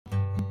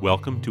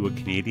Welcome to A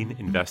Canadian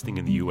Investing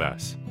in the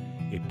U.S.,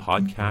 a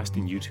podcast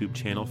and YouTube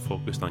channel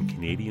focused on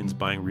Canadians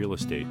buying real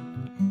estate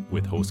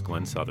with host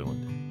Glenn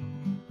Sutherland.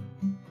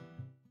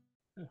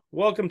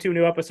 Welcome to a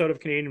new episode of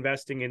Canadian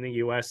Investing in the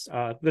U.S.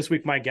 This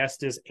week, my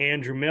guest is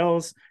Andrew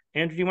Mills.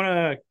 Andrew, do you want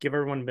to give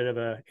everyone a bit of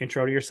an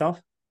intro to yourself?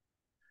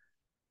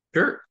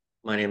 Sure.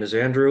 My name is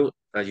Andrew.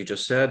 As you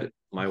just said,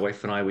 my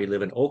wife and I, we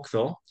live in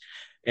Oakville,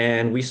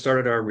 and we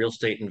started our real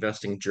estate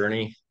investing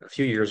journey a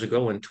few years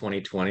ago in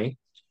 2020.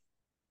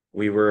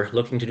 We were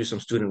looking to do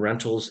some student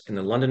rentals in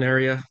the London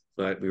area,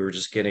 but we were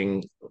just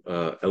getting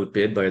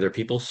outbid by other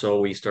people. So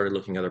we started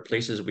looking at other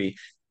places. We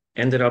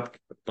ended up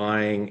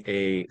buying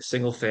a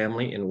single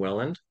family in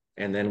Welland,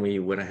 and then we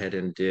went ahead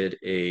and did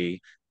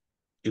a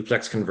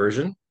duplex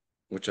conversion,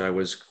 which I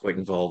was quite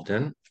involved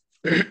in.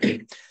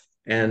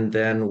 And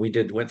then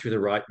went through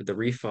the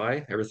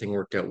refi. Everything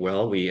worked out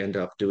well. We ended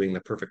up doing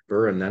the perfect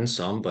BRRRR and then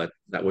some, but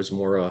that was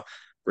more a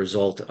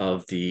result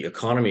of the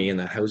economy and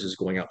the houses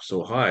going up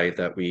so high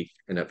that we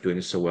ended up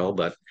doing so well.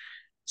 But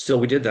still,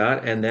 we did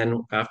that. And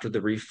then after the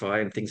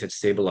refi and things had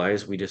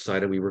stabilized, we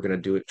decided we were going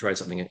to do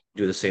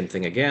the same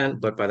thing again.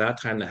 But by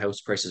that time, the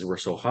house prices were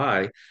so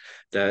high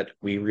that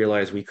we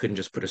realized we couldn't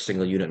just put a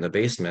single unit in the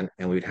basement,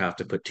 and we'd have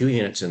to put two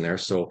units in there.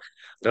 So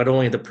not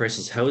only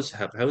the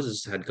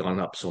houses had gone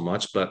up so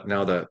much, but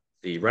now the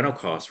rental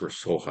costs were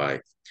so high.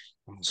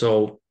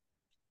 So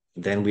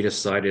then we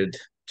decided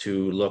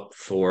to look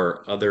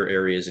for other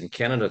areas in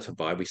Canada to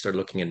buy. We started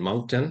looking in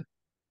Moncton,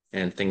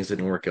 and things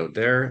didn't work out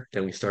there.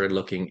 Then we started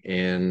looking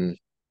in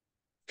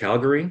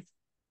Calgary,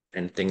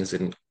 and things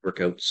didn't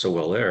work out so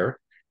well there.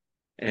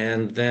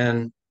 And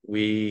then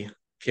we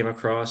came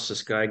across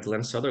this guy,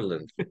 Glenn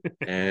Sutherland,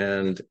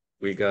 and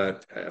we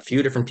got a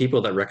few different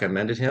people that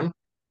recommended him.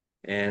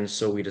 And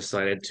so we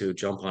decided to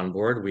jump on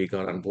board. We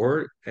got on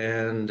board,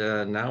 and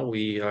now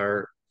we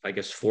are, I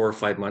guess, 4 or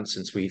 5 months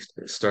since we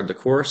started the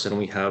course, and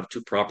we have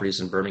two properties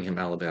in Birmingham,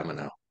 Alabama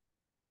now.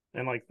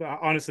 And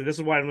honestly, this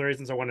is one of the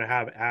reasons I wanted to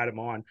have Adam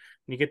on. When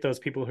you get those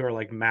people who are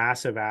like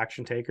massive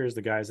action takers,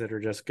 the guys that are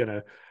just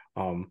gonna,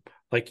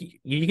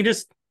 you can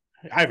just.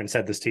 I haven't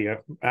said this to you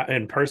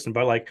in person,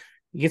 but like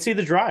you can see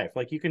the drive.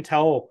 Like you can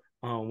tell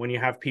when you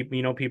have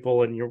people,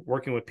 people, and you're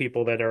working with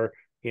people that are,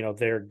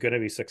 they're going to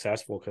be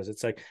successful, because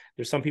it's like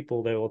there's some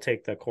people that will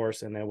take the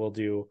course and they will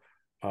do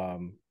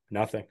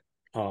nothing.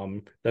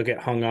 They'll get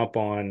hung up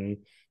on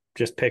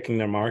just picking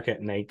their market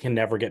and they can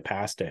never get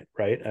past it,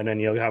 right? And then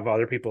you'll have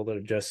other people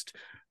that just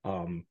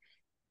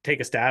take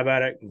a stab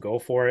at it and go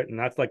for it. And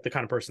that's like the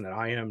kind of person that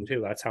I am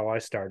too. That's how I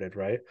started,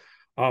 right?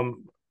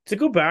 To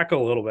go back a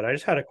little bit, I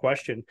just had a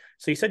question.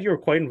 So you said you were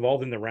quite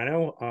involved in the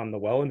reno on the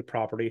Welland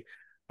property.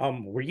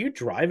 Were you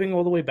driving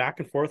all the way back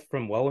and forth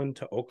from Welland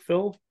to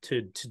Oakville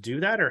to do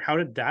that, or how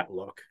did that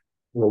look?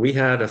 Well, we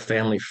had a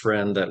family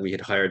friend that we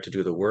had hired to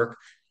do the work,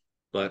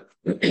 but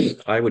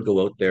I would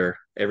go out there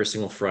every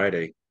single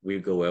Friday.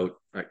 We'd go out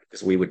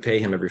because we would pay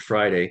him every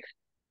Friday,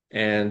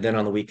 and then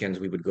on the weekends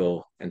we would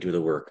go and do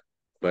the work.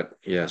 But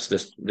yes,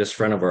 this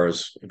friend of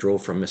ours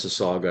drove from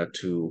Mississauga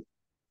to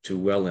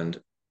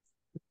Welland,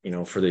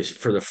 for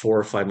the 4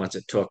 or 5 months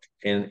it took,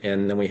 and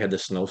then we had the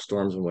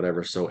snowstorms and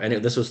whatever. So,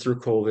 and this was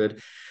through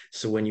COVID,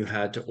 so when you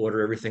had to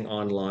order everything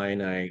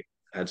online, I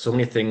had so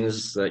many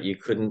things that you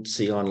couldn't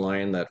see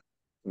online that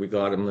we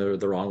got them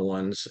the wrong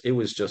ones. It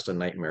was just a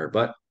nightmare,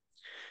 but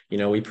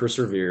we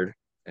persevered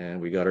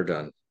and we got her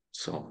done.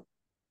 So,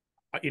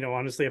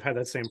 honestly, I've had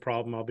that same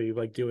problem. I'll be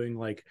like doing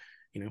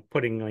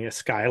putting like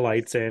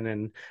skylights in,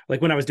 and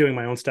like when I was doing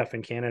my own stuff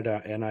in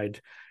Canada, and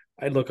I'd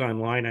look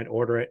online, I'd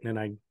order it, and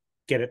then I'd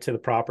get it to the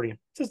property. It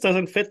just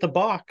doesn't fit the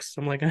box.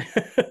 I'm like, I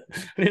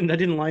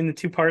didn't line the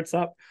two parts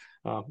up.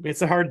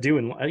 It's a hard do,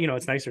 and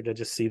it's nicer to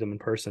just see them in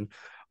person.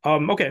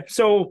 Okay,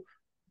 so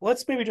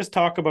let's maybe just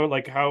talk about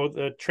like how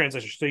the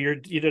transition. So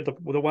you did the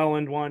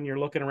Welland one. You're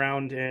looking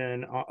around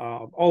in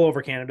all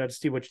over Canada to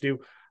see what you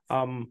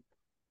do.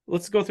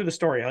 Let's go through the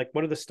story. Like,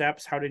 what are the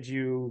steps? How did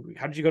you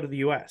go to the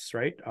US,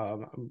 right?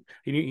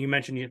 You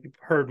mentioned you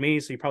heard me,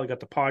 so you probably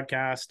got the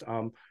podcast.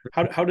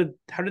 How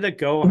did that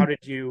go? How did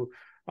you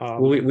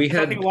well, we I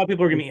had think a lot of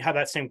people are going to have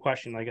that same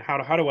question. Like,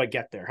 how do I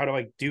get there? How do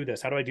I do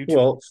this? How do I do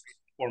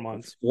 4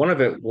 months? One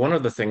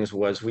of the things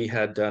was we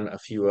had done a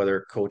few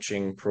other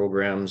coaching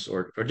programs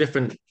or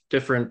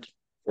different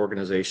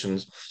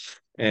organizations,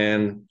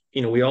 and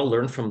we all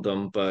learned from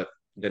them. But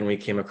then we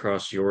came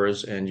across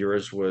yours, and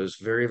yours was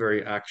very,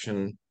 very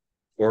action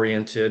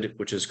oriented,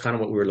 which is kind of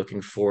what we were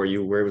looking for.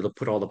 You were able to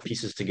put all the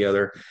pieces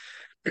together,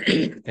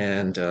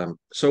 and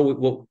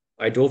so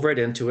I dove right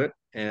into it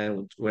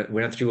and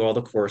went through all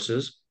the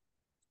courses.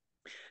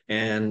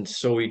 And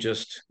so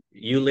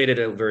you laid it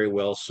out very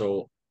well.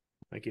 So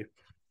Thank you.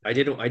 I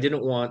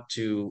didn't want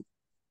to,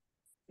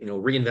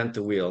 reinvent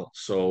the wheel.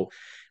 So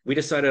we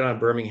decided on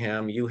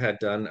Birmingham. You had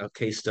done a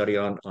case study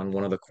on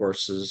one of the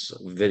courses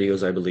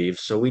videos, I believe.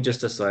 So we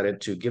just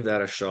decided to give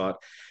that a shot.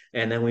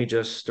 And then we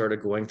just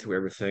started going through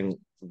everything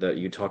that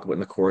you talk about in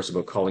the course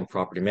about calling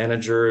property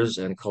managers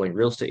and calling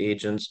real estate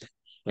agents,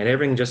 and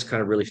everything just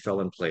kind of really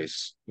fell in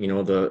place.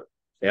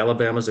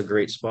 Alabama is a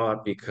great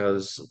spot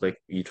because, like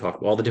you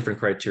talk, all the different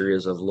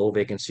criterias of low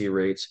vacancy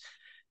rates.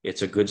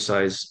 It's a good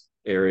size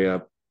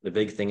area. The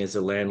big thing is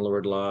the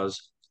landlord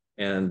laws,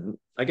 and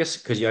I guess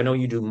because I know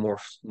you do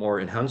more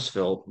in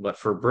Huntsville, but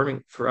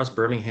for us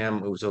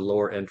Birmingham, it was a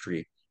lower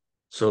entry,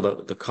 so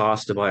the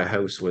cost to buy a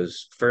house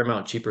was a fair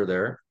amount cheaper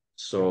there.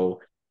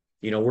 So,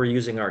 we're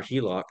using our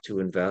HELOC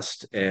to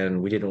invest,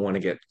 and we didn't want to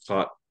get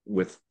caught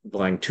with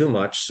buying too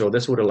much. So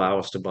this would allow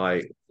us to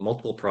buy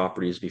multiple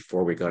properties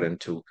before we got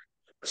into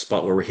a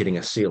spot where we're hitting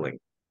a ceiling.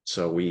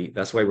 So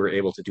that's why we're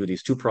able to do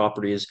these two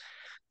properties.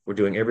 We're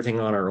doing everything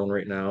on our own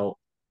right now,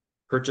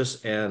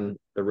 purchase and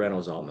the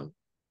rentals on them.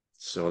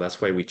 So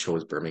that's why we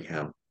chose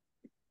Birmingham.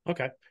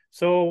 Okay.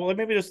 So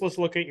maybe let's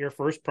look at your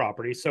first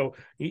property. So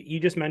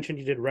you just mentioned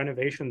you did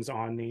renovations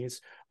on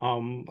these.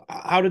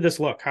 How did this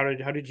look? How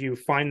did you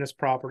find this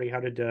property? How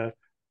did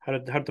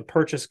the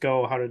purchase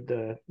go?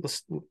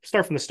 Let's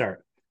start from the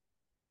start.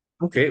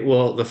 Okay,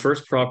 well, the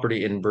first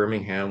property in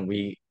Birmingham,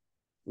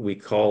 we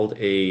called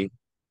a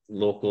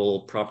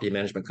local property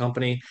management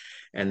company,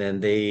 and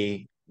then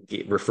they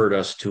referred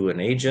us to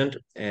an agent,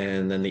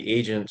 and then the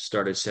agent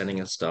started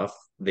sending us stuff.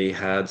 They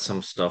had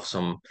some stuff,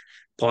 some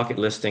pocket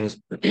listings,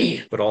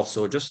 but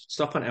also just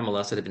stuff on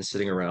MLS that had been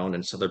sitting around,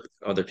 and so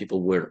other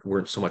people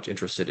weren't so much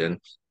interested in.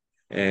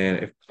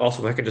 And if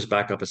I could just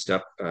back up a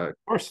step, Of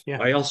course, yeah.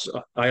 I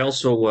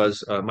also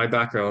was my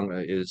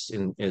background is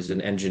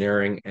in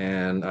engineering,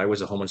 and I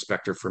was a home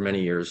inspector for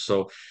many years.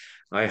 So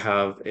I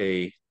have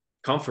a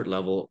comfort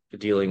level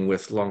dealing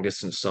with long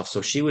distance stuff.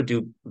 So she would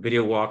do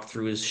video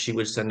walkthroughs. She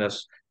would send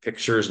us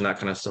pictures and that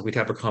kind of stuff. We'd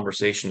have a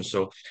conversation.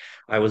 So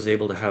I was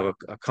able to have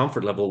a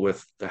comfort level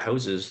with the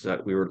houses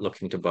that we were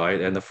looking to buy.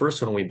 And the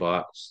first one we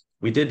bought,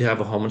 we did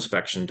have a home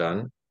inspection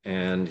done,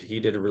 and he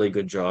did a really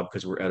good job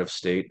because we're out of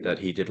state. That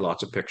he did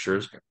lots of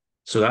pictures.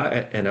 So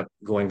that ended up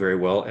going very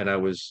well. And I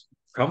was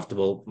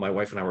comfortable. My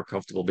wife and I were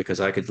comfortable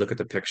because I could look at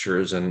the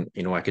pictures and,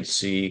 I could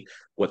see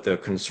what the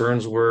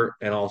concerns were.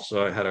 And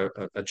also I had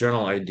a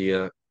general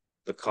idea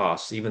the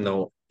costs, even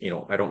though,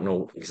 I don't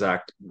know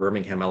exact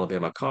Birmingham,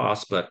 Alabama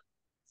costs, but,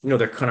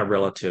 they're kind of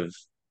relative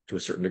to a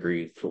certain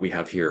degree to what we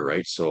have here,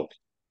 right? So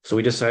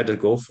we decided to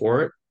go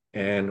for it,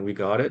 and we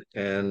got it.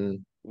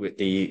 And with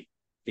the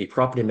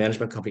property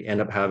management company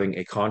ended up having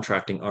a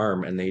contracting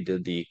arm, and they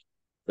did the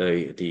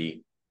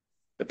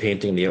the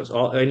painting,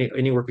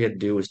 any work we had to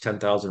do was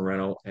 10,000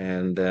 rental,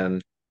 and then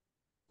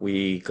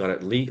we got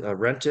it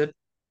rented,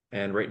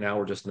 and right now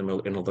we're just in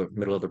the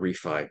middle of the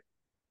refi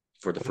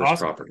for the That's first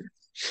awesome. property.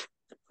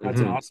 That's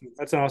Hmm.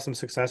 an awesome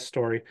success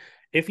story.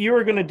 If you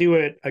were going to do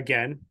it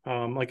again,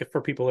 like if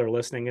for people that are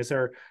listening, is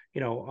there,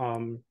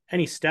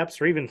 any steps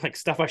or even like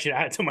stuff I should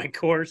add to my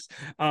course?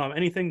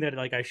 Anything that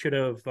like I should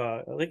have,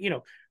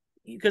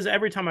 because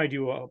every time I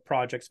do a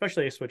project,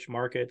 especially I switch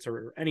markets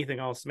or anything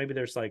else, maybe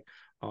there's like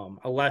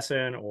a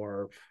lesson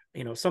or,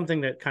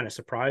 something that kind of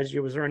surprised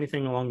you. Was there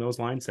anything along those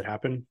lines that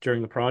happened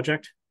during the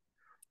project?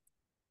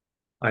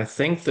 I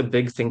think the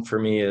big thing for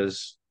me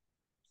is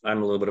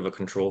I'm a little bit of a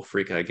control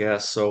freak, I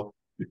guess. So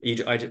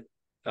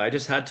I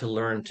just had to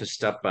learn to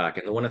step back.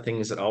 And one of the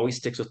things that always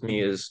sticks with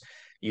me is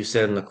you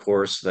said in the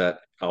course that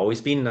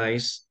always be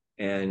nice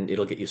and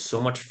it'll get you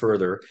so much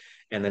further.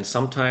 And then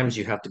sometimes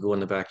you have to go in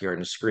the backyard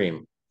and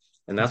scream.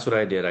 And that's what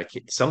I did.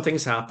 Some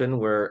things happen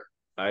where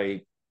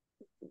I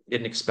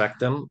didn't expect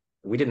them.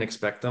 We didn't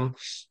expect them.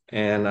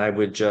 And I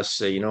would just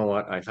say, you know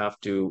what, I have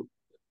to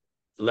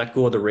let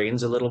go of the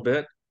reins a little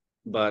bit,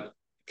 but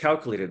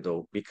calculated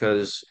though,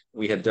 because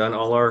we had done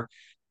all our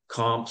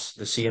comps,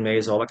 the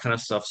CMAs, all that kind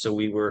of stuff. So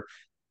we were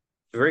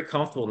very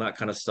comfortable in that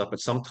kind of stuff. But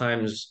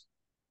sometimes,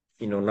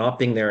 not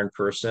being there in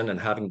person and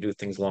having to do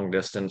things long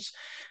distance,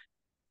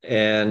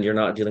 and you're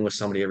not dealing with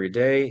somebody every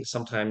day,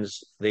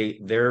 sometimes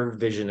their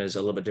vision is a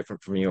little bit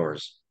different from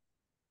yours.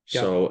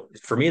 Yeah. So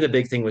for me, the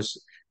big thing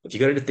was if you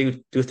got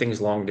to do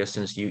things long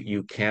distance,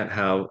 you can't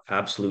have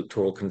absolute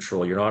total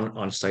control. You're not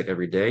on site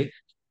every day.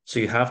 So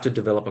you have to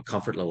develop a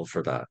comfort level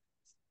for that.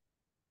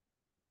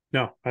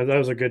 No,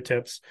 those are good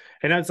tips,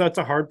 and that's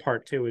a hard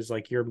part too. Is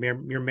like you're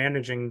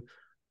managing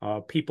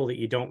people that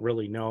you don't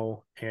really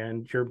know,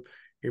 and you're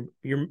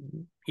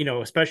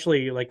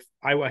especially like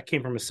I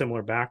came from a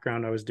similar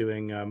background. I was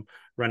doing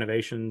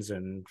renovations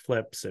and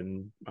flips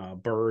and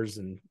burrs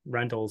and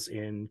rentals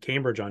in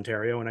Cambridge,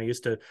 Ontario, and I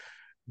used to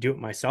do it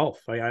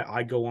myself.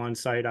 I go on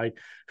site. I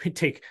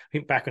take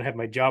back when I had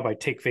my job. I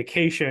take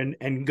vacation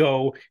and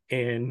go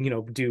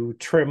and do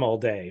trim all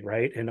day,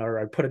 right? And or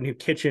I put a new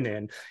kitchen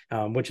in,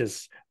 which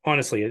is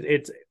honestly,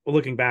 it's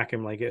looking back,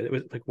 I'm like, it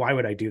was like, why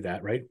would I do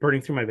that, right?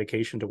 Burning through my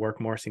vacation to work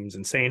more seems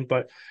insane,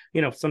 but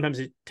sometimes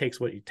it takes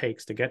what it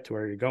takes to get to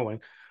where you're going.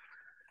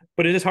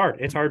 But it is hard.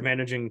 It's hard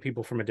managing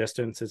people from a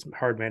distance. It's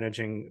hard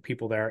managing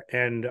people there.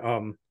 And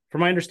from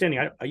my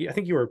understanding, I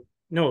think you were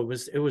no,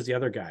 it was the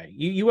other guy.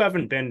 You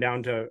haven't been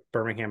down to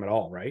Birmingham at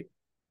all, right?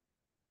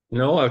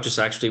 No, I was just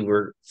actually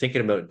we're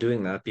thinking about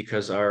doing that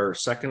because our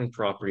second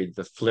property,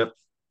 the flip,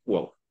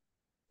 well,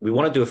 we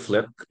want to do a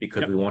flip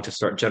because Yep. we want to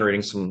start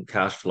generating some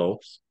cash flow,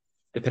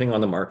 depending on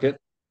the market.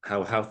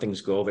 how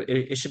things go, but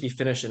it should be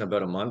finished in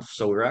about a month.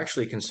 So we're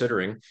actually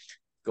considering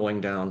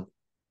going down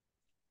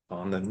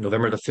on the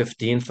November the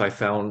 15th. I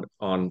found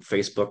on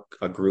Facebook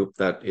a group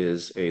that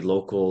is a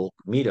local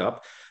meetup.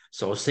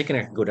 So I was thinking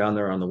I could go down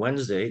there on the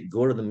Wednesday,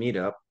 go to the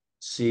meetup,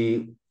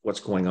 see what's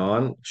going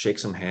on, shake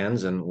some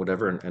hands and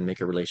whatever, and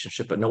make a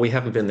relationship. But no, we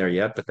haven't been there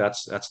yet, but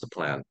that's the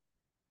plan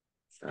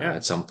Yeah,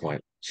 at some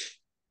point.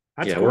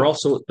 that's Yeah, we're cool.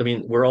 also, I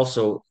mean, we're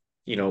also,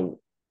 you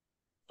know,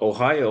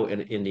 Ohio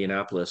and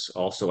Indianapolis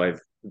also, I've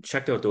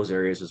checked out those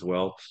areas as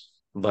well.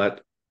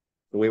 But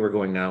the way we're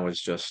going now is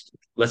just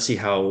let's see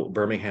how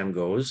Birmingham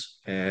goes,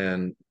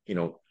 and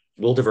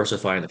we'll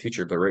diversify in the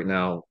future. But right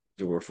now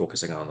we're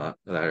focusing on that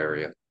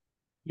area.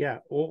 Yeah,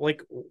 well,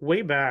 like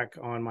way back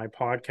on my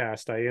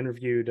podcast, I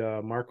interviewed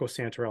Marco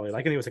Santarelli.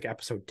 I think it was like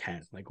episode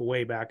 10, like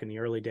way back in the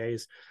early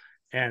days.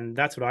 And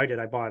that's what I did.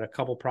 I bought a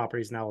couple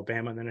properties in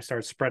Alabama, and then I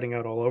started spreading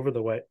out all over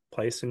the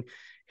place. And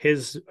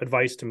his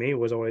advice to me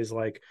was always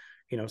like,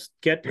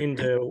 get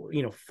into,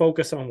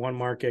 focus on one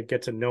market,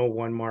 get to know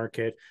one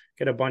market,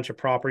 get a bunch of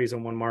properties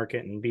in one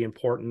market, and be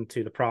important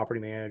to the property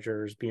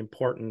managers, be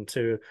important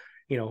to,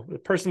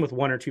 the person with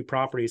one or two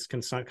properties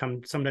can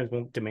sometimes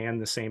won't demand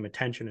the same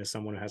attention as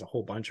someone who has a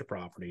whole bunch of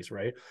properties,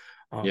 right?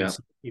 Yeah.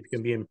 So you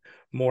can be in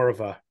more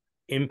of a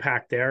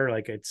impact there.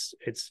 Like it's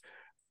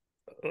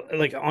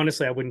like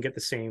honestly, I wouldn't get the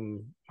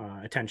same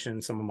attention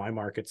in some of my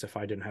markets if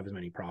I didn't have as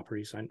many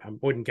properties. I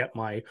wouldn't get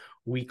my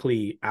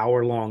weekly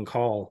hour-long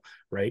call,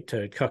 right,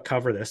 to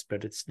cover this.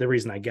 But it's the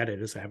reason I get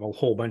it is I have a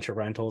whole bunch of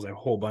rentals, I have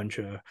a whole bunch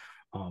of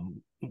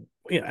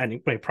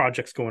any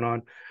projects going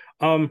on.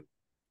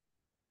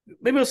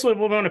 Maybe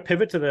we'll want to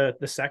pivot to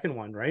the second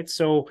one, right?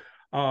 So,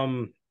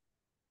 how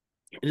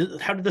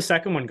did the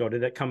second one go?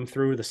 Did it come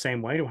through the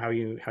same way to how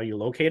you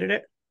located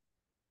it?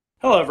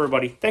 Hello,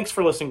 everybody. Thanks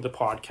for listening to the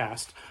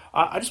podcast.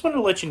 I just wanted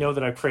to let you know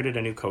that I've created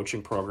a new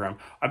coaching program.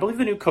 I believe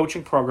the new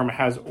coaching program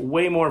has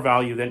way more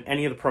value than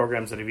any of the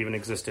programs that have even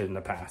existed in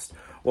the past.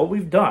 What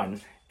we've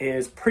done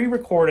is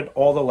pre-recorded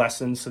all the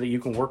lessons so that you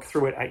can work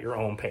through it at your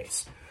own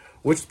pace,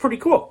 which is pretty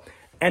cool.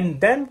 And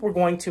then we're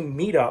going to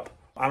meet up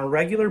on a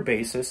regular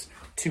basis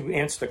to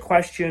answer the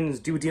questions,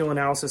 do deal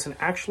analysis, and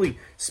actually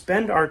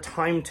spend our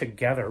time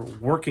together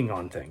working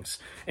on things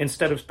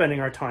instead of spending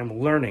our time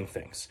learning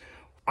things.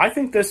 I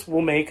think this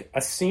will make a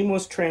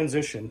seamless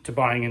transition to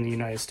buying in the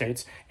United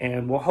States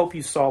and will help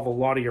you solve a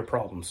lot of your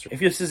problems. If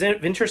this is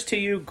of interest to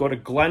you, go to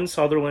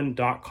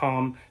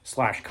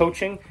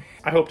glensutherland.com/coaching.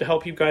 I hope to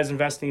help you guys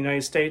invest in the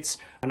United States,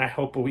 and I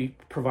hope we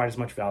provide as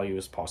much value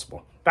as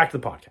possible. Back to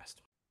the podcast.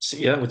 So,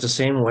 yeah, it was the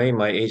same way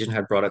my agent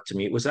had brought it to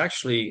me. It was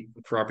actually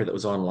a property that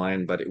was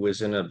online, but it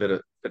was in a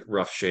bit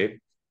rough shape.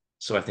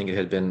 So I think it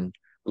had been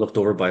looked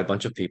over by a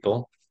bunch of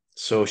people.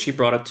 So she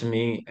brought it to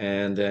me,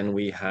 and then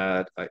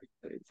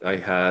I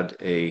had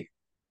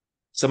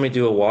somebody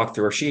do a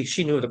walkthrough, or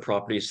she knew the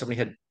property. Somebody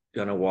had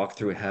done a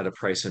walkthrough and had a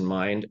price in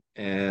mind,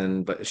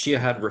 but she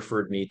had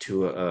referred me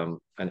to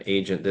an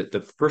agent. That the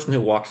person who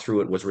walked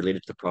through it was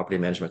related to the property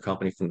management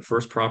company from the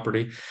first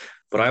property,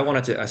 but I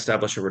wanted to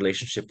establish a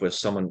relationship with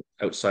someone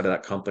outside of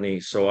that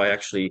company. So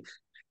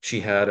she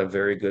had a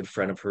very good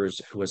friend of hers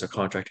who has a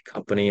contracting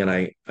company, and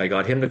I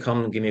got him to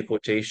come and give me a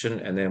quotation,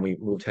 and then we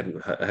moved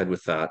ahead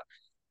with that.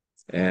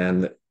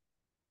 And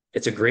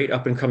it's a great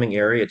up and coming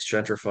area. It's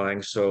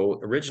gentrifying. So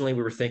originally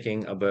we were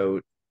thinking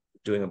about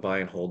doing a buy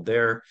and hold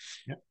there,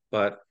 Yeah.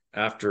 but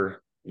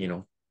after,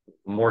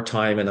 more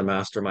time in the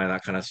mastermind,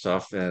 that kind of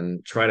stuff,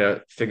 and try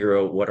to figure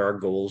out what our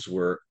goals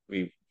were,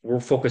 we're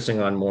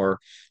focusing on more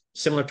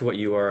similar to what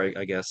you are,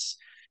 I guess,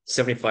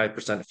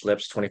 75%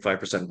 flips,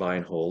 25% buy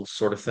and hold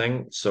sort of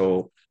thing.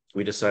 So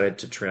we decided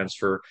to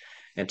transfer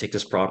and take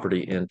this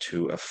property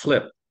into a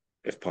flip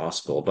if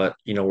possible. But,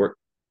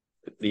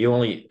 the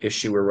only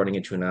issue we're running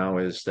into now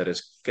is that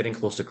it's getting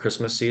close to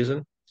Christmas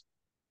season.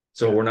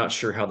 So Yeah. we're not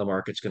sure how the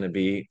market's going to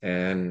be.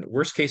 And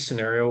worst case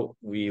scenario,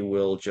 we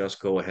will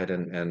just go ahead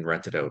and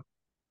rent it out.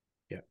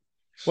 Yeah.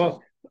 So,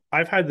 Well,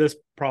 I've had this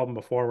problem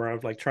before where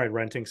I've like tried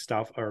renting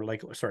stuff or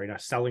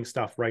not selling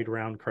stuff right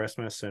around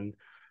Christmas, and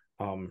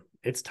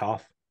it's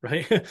tough,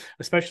 right?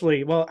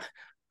 Especially, well,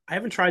 I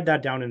haven't tried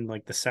that down in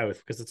like the south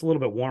because it's a little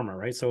bit warmer,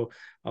 right? So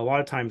a lot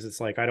of times it's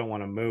like I don't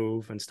want to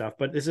move and stuff.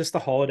 But is this the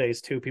holidays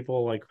too?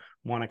 People like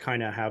want to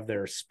kind of have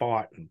their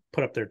spot and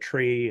put up their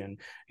tree, and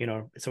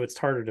so it's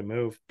harder to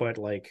move. But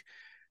like,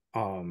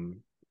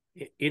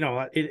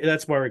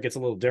 that's where it gets a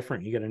little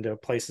different. You get into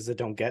places that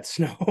don't get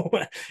snow,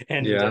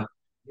 and yeah,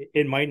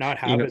 it might not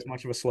you have know, as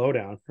much of a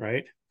slowdown,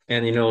 right?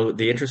 and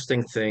the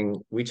interesting thing,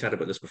 we chatted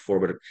about this before,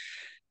 but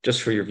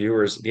just for your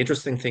viewers, the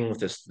interesting thing with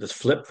this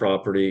flip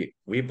property,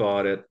 we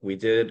bought it, we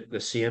did the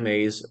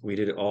CMAs, we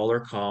did all our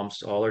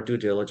comps, all our due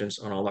diligence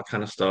on all that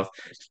kind of stuff.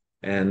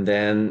 And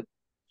then,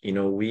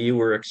 we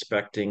were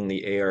expecting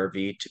the ARV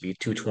to be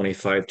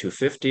 225,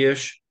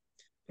 250-ish.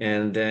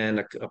 And then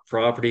a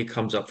property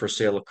comes up for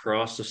sale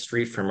across the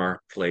street from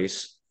our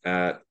place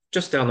at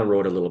just down the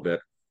road a little bit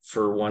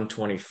for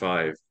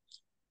 125.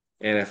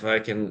 And if I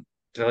can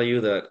tell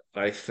you that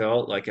I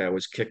felt like I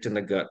was kicked in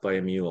the gut by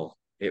a mule.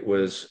 it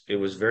was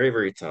very,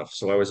 very tough.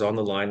 So I was on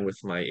the line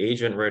with my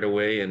agent right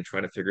away and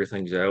trying to figure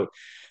things out.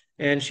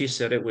 And she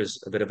said it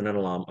was a bit of an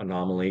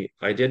anomaly.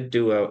 I did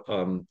do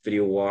a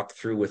video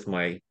walkthrough with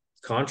my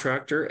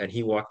contractor, and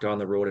he walked on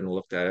the road and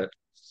looked at it.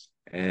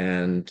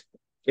 And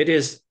it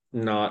is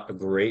not a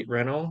great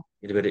reno,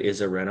 but it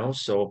is a reno.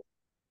 So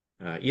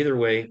either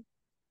way,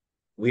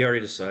 we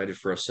already decided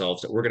for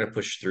ourselves that we're going to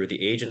push through.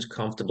 The agent's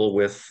comfortable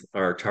with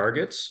our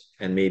targets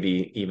and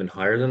maybe even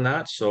higher than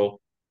that. So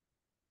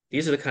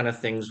these are the kind of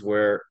things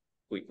where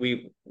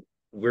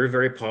we're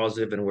very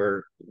positive and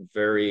we're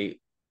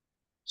very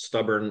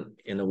stubborn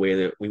in the way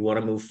that we want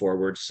to move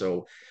forward.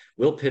 So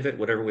we'll pivot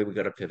whatever way we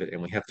got to pivot,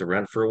 and we have to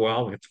rent for a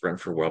while. We have to rent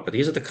for a while. But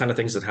these are the kind of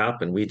things that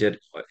happen. We did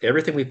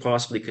everything we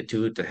possibly could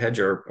do to hedge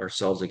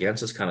ourselves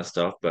against this kind of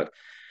stuff. But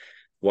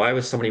why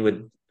would somebody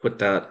would put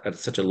that at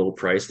such a low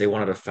price? They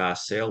wanted a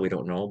fast sale. We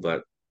don't know,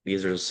 but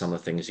these are some of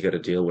the things you got to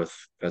deal with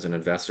as an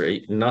investor.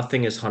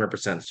 Nothing is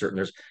 100% certain.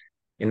 There's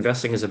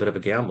investing is a bit of a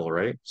gamble,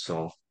 right?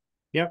 So,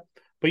 Yep.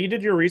 But you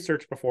did your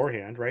research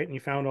beforehand, right? And you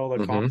found all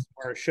the comps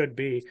where it should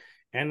be.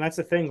 And that's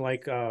the thing,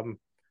 like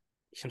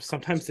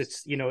sometimes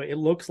it's, it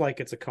looks like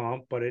it's a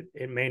comp, but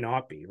it may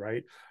not be,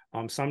 right?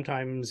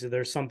 Sometimes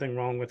there's something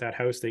wrong with that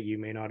house that you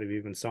may not have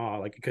even saw,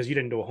 like because you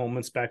didn't do a home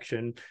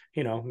inspection.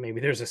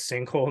 Maybe there's a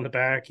sinkhole in the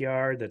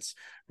backyard that's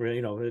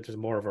really, there's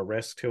more of a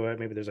risk to it.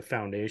 Maybe there's a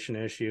foundation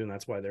issue, and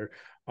that's why they're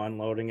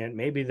unloading it.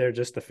 Maybe they're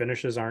just the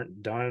finishes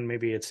aren't done.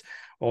 Maybe it's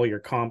all your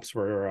comps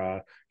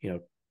were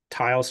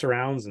tile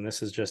surrounds, and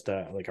this is just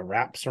like a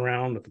wrap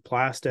surround with the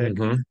plastic.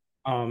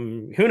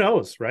 Who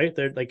knows, right?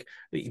 They're like,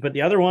 but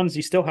the other ones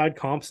you still had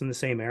comps in the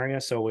same area,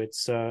 so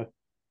it's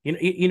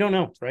you don't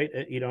know, right?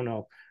 You don't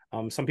know.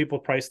 Some people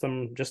price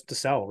them just to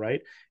sell,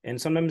 right? And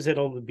sometimes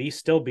it'll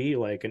still be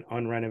like an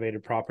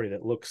unrenovated property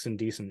that looks in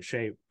decent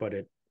shape, but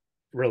it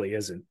really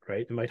isn't,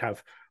 right? It might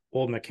have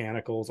old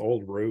mechanicals,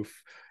 old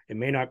roof. It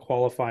may not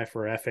qualify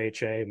for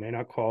FHA, it may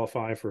not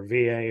qualify for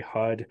VA,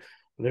 HUD.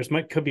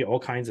 Could be all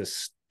kinds of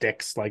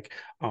sticks. Like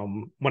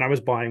when I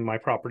was buying my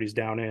properties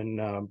down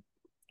in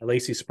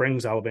Lacey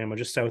Springs, Alabama,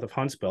 just south of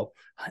Huntsville,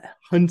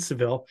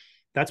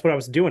 that's what I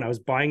was doing. I was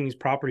buying these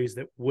properties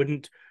that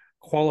wouldn't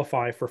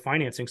qualify for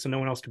financing, so no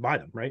one else could buy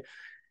them, right?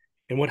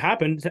 And what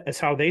happened is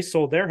how they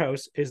sold their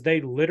house is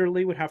they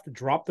literally would have to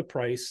drop the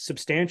price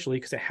substantially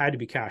because it had to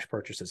be cash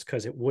purchases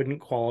because it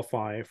wouldn't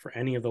qualify for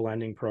any of the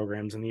lending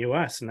programs in the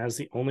US. And that's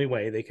the only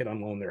way they could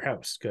unloan their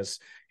house because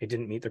it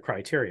didn't meet the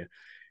criteria.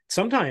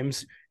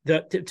 Sometimes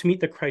to meet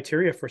the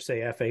criteria for, say,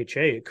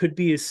 FHA, it could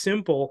be as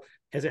simple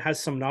as it has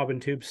some knob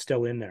and tubes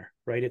still in there,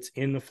 right? It's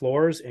in the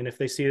floors. And if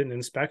they see it in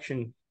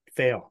inspection,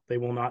 fail. They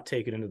will not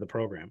take it into the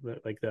program.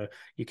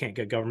 You can't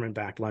get government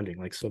backed lending,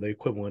 like, so the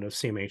equivalent of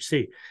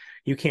CMHC.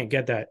 You can't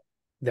get that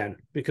then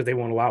because they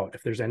won't allow it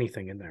if there's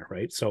anything in there,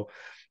 right? So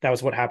that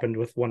was what happened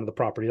with one of the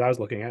properties I was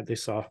looking at. They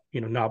saw,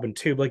 knob and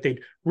tube, like they'd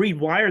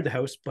rewired the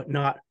house, but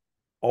not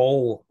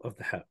all of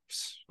the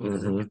house.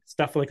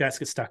 Stuff like that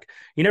gets stuck.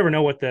 You never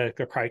know what the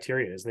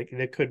criteria is.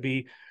 There could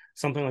be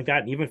something like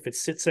that. And even if it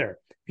sits there,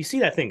 if you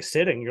see that thing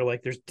sitting, you're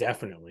like, there's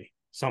definitely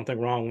something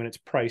wrong when it's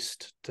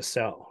priced to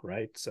sell,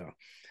 right? So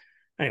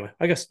anyway,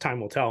 I guess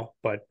time will tell,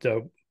 but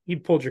you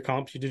pulled your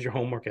comps, you did your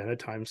homework ahead of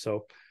time.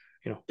 So,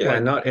 yeah,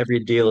 not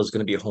every deal is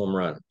going to be a home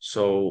run.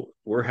 So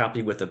we're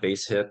happy with the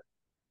base hit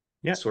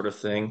sort of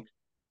thing.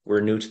 We're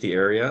new to the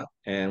area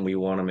and we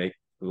want to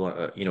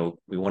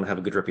have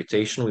a good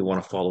reputation. We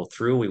want to follow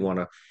through. We want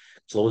to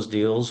close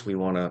deals. We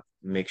want to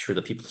make sure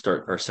that people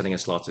are sending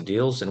us lots of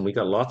deals, and we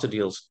got lots of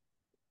deals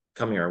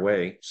coming our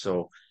way.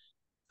 So,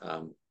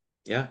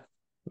 yeah,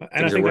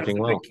 and I think that's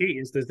the big key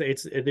is that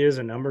it is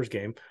a numbers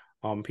game.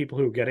 People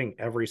who are getting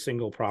every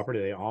single property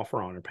they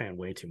offer on are paying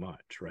way too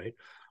much, right?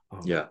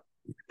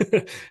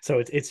 So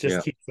it's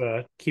just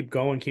keep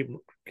going,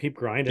 keep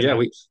grinding. Yeah,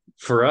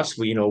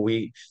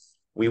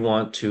 we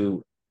want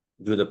to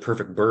do the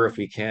perfect burr if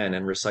we can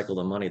and recycle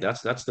the money.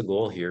 That's the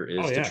goal here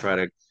is to try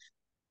to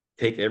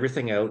take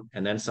everything out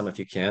and then some if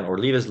you can, or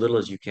leave as little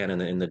as you can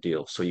in the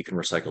deal so you can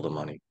recycle the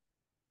money.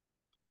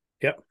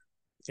 Yep.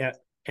 Yeah.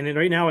 And then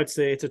right now it's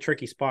a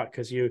tricky spot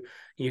because you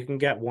can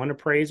get one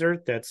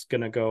appraiser that's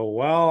going to go,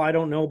 well, I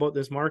don't know about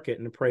this market,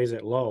 and appraise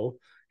it low.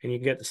 And you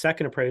can get the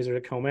second appraiser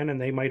to come in and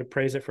they might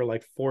appraise it for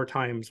like 4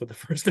 times what the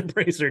first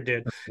appraiser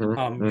did.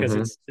 Because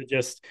it's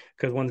just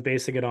because one's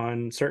basing it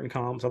on certain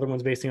comps, other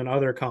one's basing it on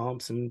other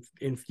comps and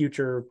in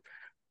future,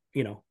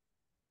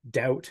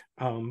 doubt.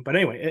 But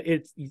anyway,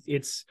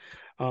 it's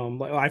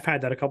I've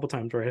had that a couple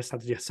times where I just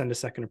have to send a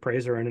second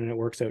appraiser in and it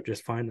works out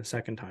just fine the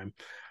second time.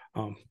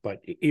 But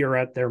you're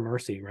at their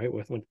mercy, right?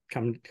 With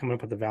coming up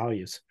with the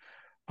values.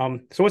 So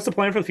what's the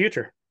plan for the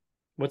future?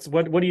 What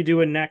are you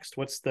doing next?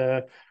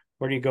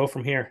 Where do you go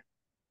from here?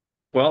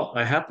 Well,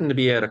 I happened to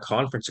be at a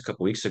conference a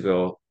couple weeks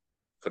ago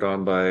put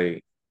on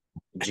by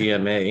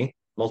GMA,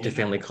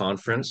 multifamily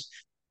conference,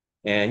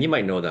 and you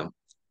might know them.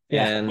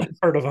 Yeah, and I've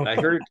heard of them. I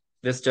heard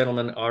this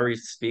gentleman already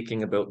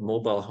speaking about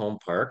mobile home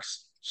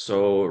parks.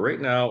 So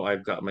right now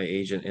I've got my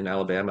agent in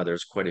Alabama.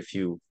 There's quite a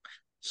few.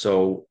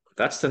 So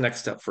that's the next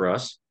step for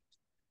us.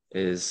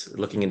 is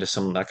looking into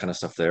some of that kind of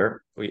stuff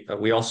there.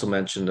 We also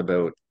mentioned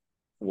about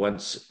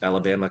once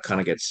Alabama kind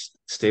of gets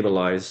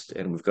stabilized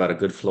and we've got a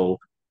good flow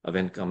of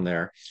income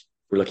there,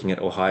 we're looking at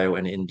Ohio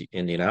and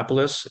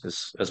Indianapolis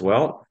as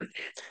well.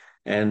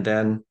 And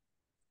then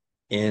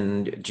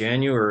in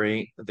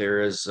January,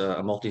 there is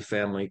a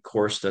multifamily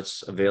course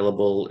that's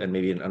available and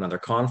maybe another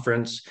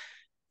conference,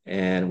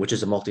 and which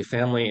is a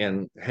multifamily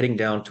and heading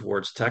down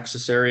towards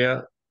Texas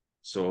area.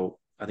 So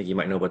I think you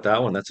might know about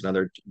that one. That's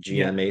another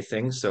Yeah. GMA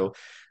thing. So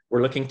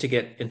we're looking to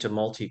get into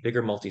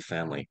bigger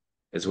multifamily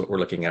is what we're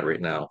looking at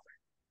right now.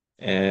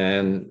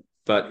 And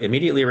but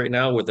immediately right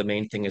now, what the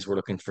main thing is we're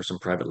looking for some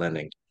private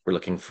lending. We're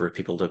looking for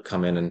people to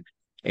come in and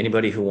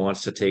anybody who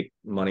wants to take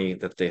money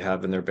that they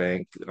have in their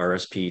bank,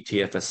 RSP,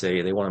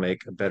 TFSA, they want to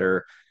make a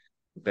better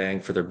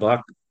bang for their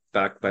buck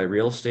backed by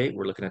real estate.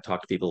 We're looking to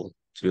talk to people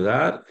to do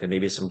that and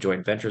maybe some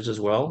joint ventures as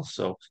well.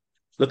 So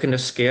looking to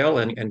scale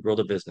and grow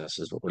the business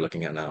is what we're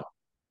looking at now.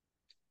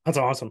 That's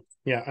awesome.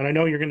 Yeah. And I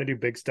know you're going to do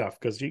big stuff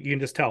because you can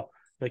just tell,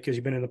 like, because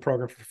you've been in the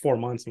program for 4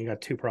 months and you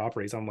got 2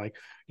 properties. I'm like,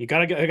 I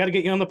got to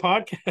get you on the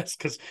podcast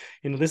because,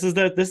 this is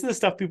the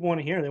stuff people want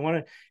to hear. They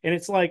want to, and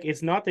it's like,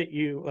 it's not that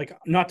you like,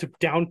 not to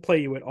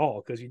downplay you at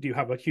all, because you do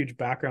have a huge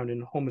background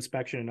in home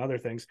inspection and other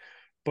things,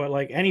 but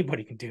like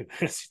anybody can do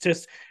this.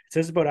 It's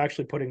just about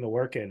actually putting the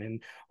work in.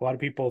 And a lot of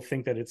people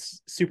think that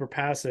it's super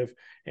passive,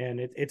 and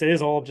it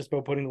is all just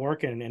about putting the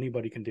work in, and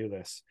anybody can do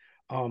this.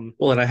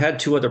 Well, and I had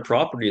 2 other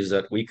properties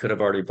that we could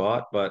have already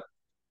bought, but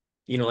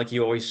like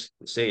you always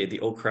say, the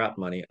oh crap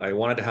money. I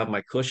wanted to have my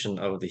cushion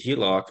of the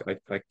HELOC.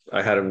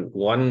 I had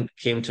one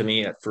came to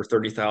me for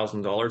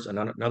 $30,000 and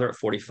another at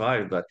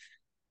 45, but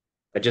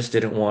I just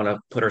didn't want to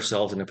put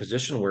ourselves in a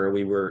position where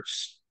we were.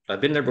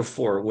 I've been there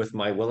before with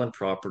my Welland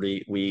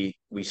property. We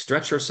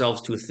stretched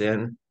ourselves too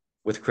thin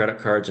with credit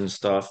cards and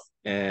stuff,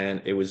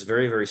 and it was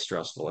very, very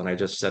stressful. And I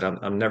just said,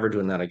 I'm never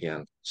doing that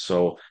again.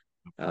 So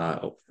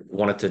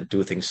wanted to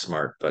do things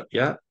smart. But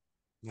yeah,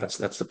 that's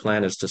the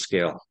plan, is to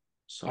scale.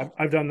 So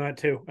I've done that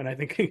too, and I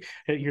think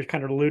you're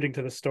kind of alluding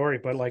to the story.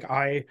 But like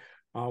I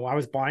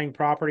was buying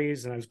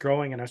properties and I was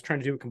growing, and I was trying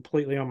to do it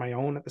completely on my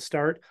own at the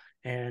start.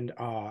 And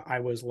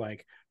I was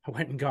like, I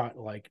went and got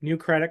like new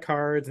credit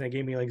cards, and they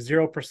gave me like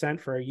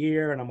 0% for a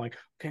year. And I'm like,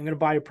 okay, I'm going to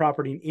buy a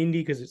property in Indy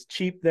because it's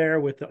cheap there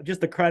with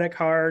just the credit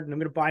card, and I'm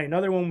going to buy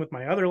another one with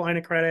my other line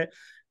of credit.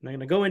 And I'm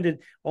going to go into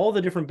all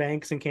the different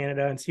banks in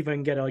Canada and see if I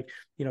can get like,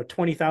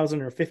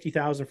 20,000 or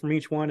 50,000 from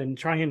each one, and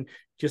try and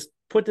just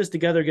put this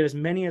together, get as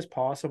many as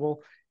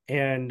possible.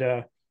 And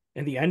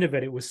in the end of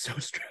it, it was so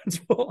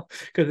stressful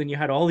because then you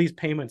had all these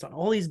payments on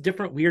all these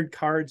different weird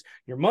cards.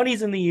 Your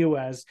money's in the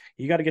US.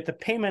 You got to get the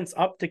payments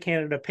up to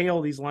Canada, pay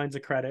all these lines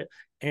of credit.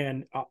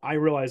 And I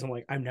realized, I'm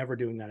like, I'm never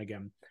doing that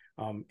again.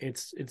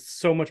 It's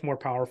so much more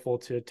powerful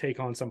to take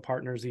on some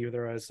partners,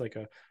 either as like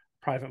a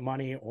private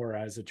money or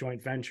as a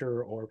joint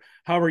venture, or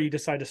however you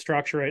decide to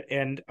structure it.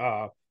 And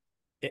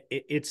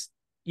it's,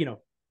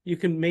 you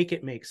can make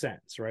it make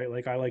sense, right?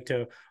 Like I like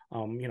to,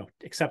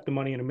 accept the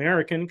money in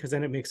American, because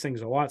then it makes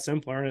things a lot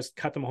simpler, and just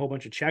cut them a whole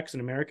bunch of checks in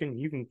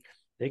American.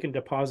 They can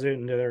deposit it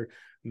into their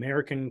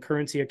American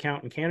currency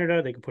account in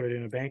Canada. They can put it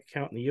in a bank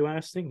account in the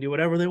US. They can do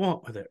whatever they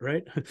want with it,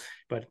 right?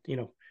 But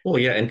well,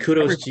 yeah, and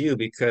kudos to you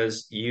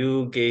because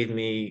you gave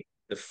me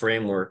the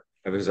framework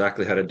of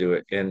exactly how to do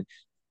it. And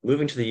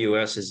moving to the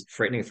US is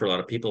frightening for a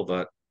lot of people,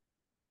 but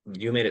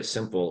you made it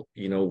simple,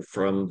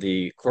 from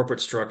the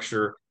corporate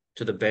structure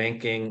to the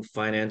banking,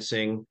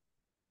 financing,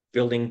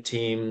 building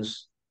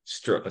teams,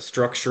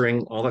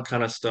 structuring, all that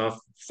kind of stuff,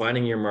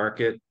 finding your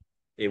market.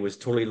 It was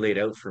totally laid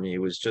out for me.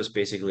 It was just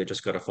basically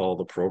just got to follow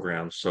the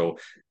program. So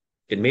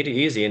it made it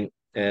easy,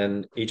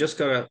 and you just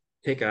got to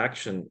take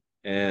action.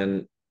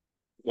 And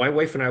my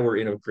wife and I were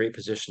in a great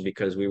position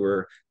because we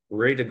were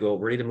ready to go,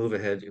 ready to move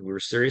ahead. We were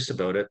serious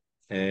about it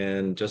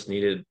and just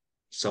needed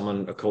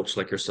someone, a coach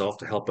like yourself,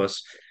 to help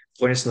us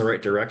point us in the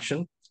right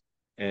direction.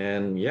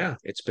 And yeah,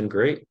 it's been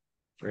great.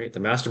 Right. The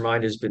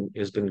mastermind has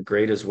been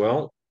great as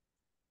well.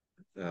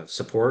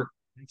 Support.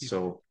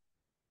 So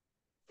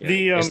yeah,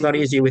 the it's not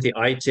easy with the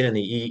ITIN and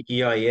the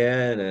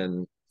EIN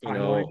and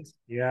timelines,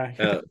 yeah.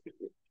 uh,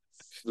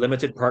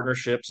 limited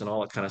partnerships and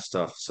all that kind of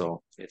stuff.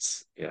 So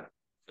it's a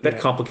bit Yeah,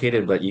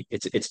 complicated, but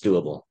it's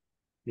doable.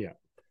 yeah.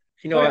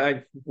 Oh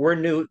yeah. We're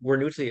new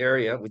to the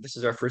area. This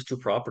is our first 2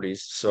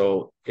 properties,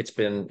 so it's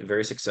been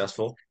very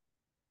successful.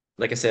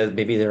 Like I said,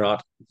 maybe they're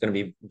not going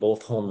to be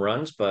both home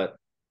runs, but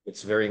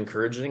it's very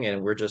encouraging,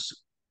 and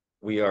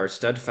we are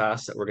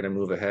steadfast that we're going to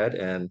move ahead.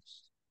 And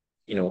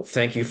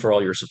thank you for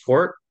all your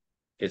support.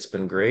 It's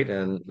been great,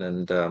 and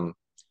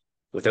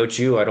without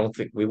you, I don't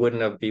think we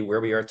wouldn't have be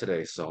where we are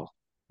today. So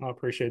I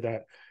appreciate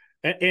that.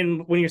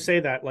 And when you say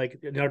that, like,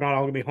 they're not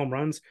all gonna be home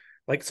runs,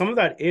 like some of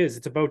that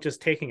it's about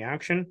just taking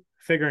action,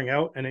 figuring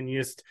out, and then you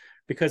just,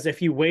 because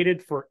if you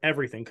waited for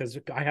everything, because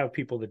I have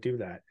people that do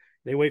that,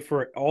 they wait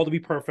for it all to be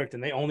perfect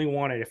and they only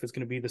want it if it's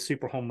going to be the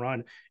super home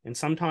run. And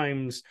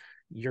sometimes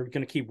you're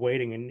going to keep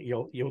waiting, and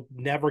you'll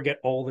never get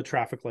all the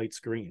traffic lights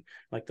green.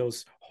 Like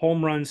those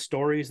home run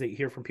stories that you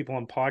hear from people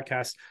on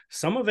podcasts,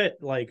 some of it,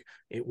 like,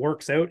 it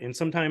works out, and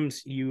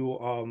sometimes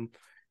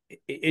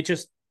it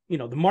just,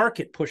 the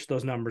market pushed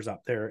those numbers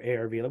up there.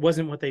 ARV, it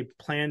wasn't what they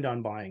planned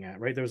on buying at,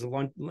 right? There was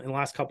in the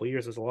last couple of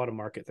years, there's a lot of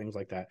market things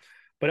like that.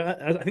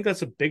 But I think that's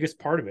the biggest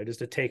part of it, is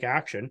to take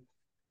action,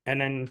 and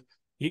then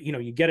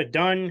you get it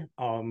done.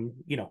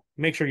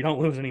 Make sure you don't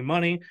lose any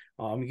money.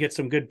 You get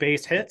some good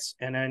base hits,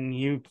 and then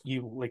you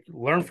like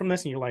learn from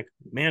this, and you're like,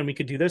 man, we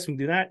could do this and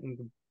do that,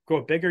 and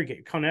grow bigger, get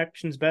your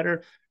connections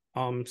better.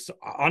 So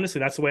honestly,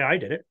 that's the way I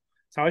did it.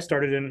 That's how I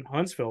started in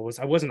Huntsville.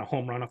 I wasn't a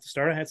home run off the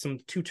start. I had some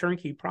 2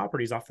 turnkey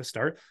properties off the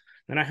start.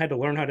 Then I had to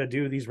learn how to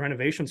do these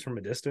renovations from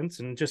a distance,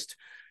 and just,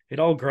 it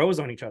all grows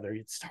on each other.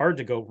 It's hard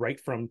to go right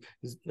from,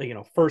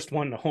 first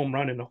one to home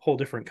run in a whole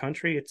different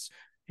country.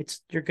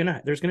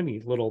 There's gonna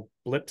be little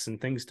blips and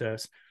things to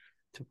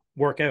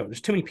work out.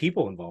 There's too many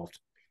people involved.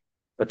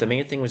 But the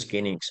main thing was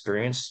gaining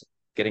experience,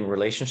 getting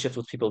relationships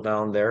with people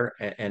down there,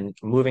 and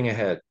moving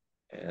ahead.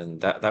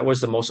 And that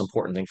was the most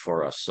important thing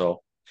for us.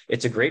 So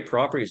it's a great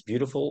property. It's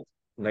beautiful,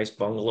 nice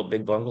bungalow,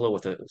 big bungalow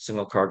with a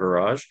single car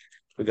garage.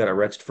 We got it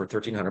rented for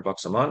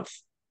 $1,300 a month.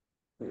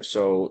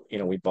 So,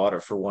 we bought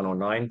it for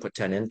 109, put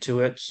 10 into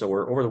it. So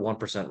we're over the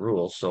 1%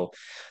 rule. So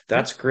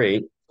that's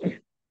great.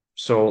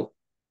 So,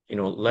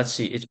 let's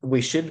see.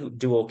 We should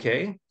do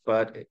okay,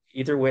 but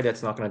either way,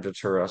 that's not going to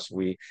deter us.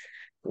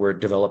 We're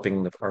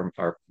developing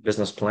our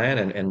business plan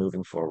and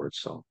moving forward.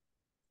 So,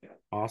 yeah.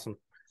 Awesome.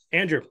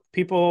 Andrew,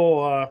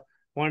 people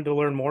wanted to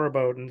learn more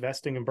about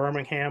investing in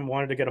Birmingham,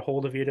 wanted to get a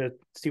hold of you to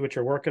see what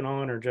you're working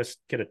on, or just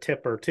get a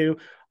tip or two.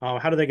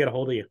 How do they get a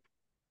hold of you?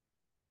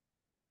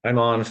 I'm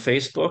on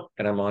Facebook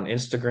and I'm on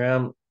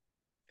Instagram.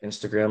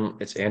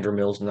 It's Andrew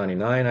Mills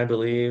 99, I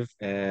believe,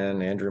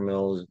 and Andrew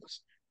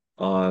Mills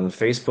on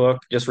Facebook.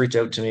 Just reach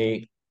out to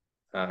me.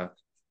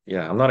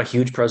 Yeah, I'm not a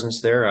huge presence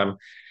there.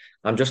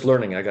 I'm just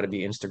learning. I got to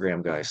be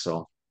Instagram guy,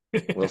 so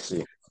we'll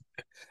see.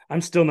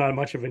 I'm still not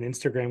much of an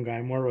Instagram guy.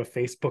 I'm more of a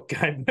Facebook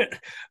guy, but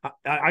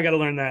I got to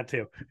learn that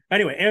too.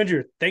 Anyway,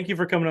 Andrew, thank you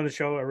for coming on the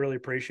show. I really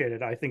appreciate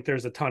it. I think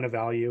there's a ton of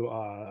value.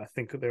 I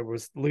think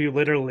you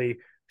literally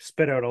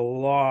spit out a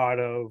lot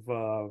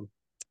of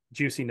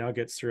juicy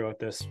nuggets throughout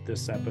this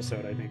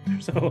episode. I think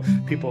so.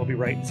 People will be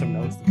writing some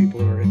notes. The people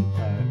who are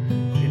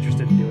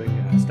interested in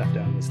doing stuff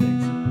down in the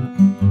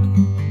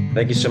States.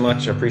 Thank you so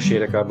much. I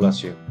appreciate it. God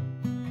bless you.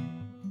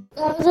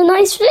 That was a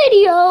nice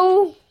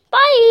video.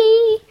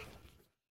 Bye.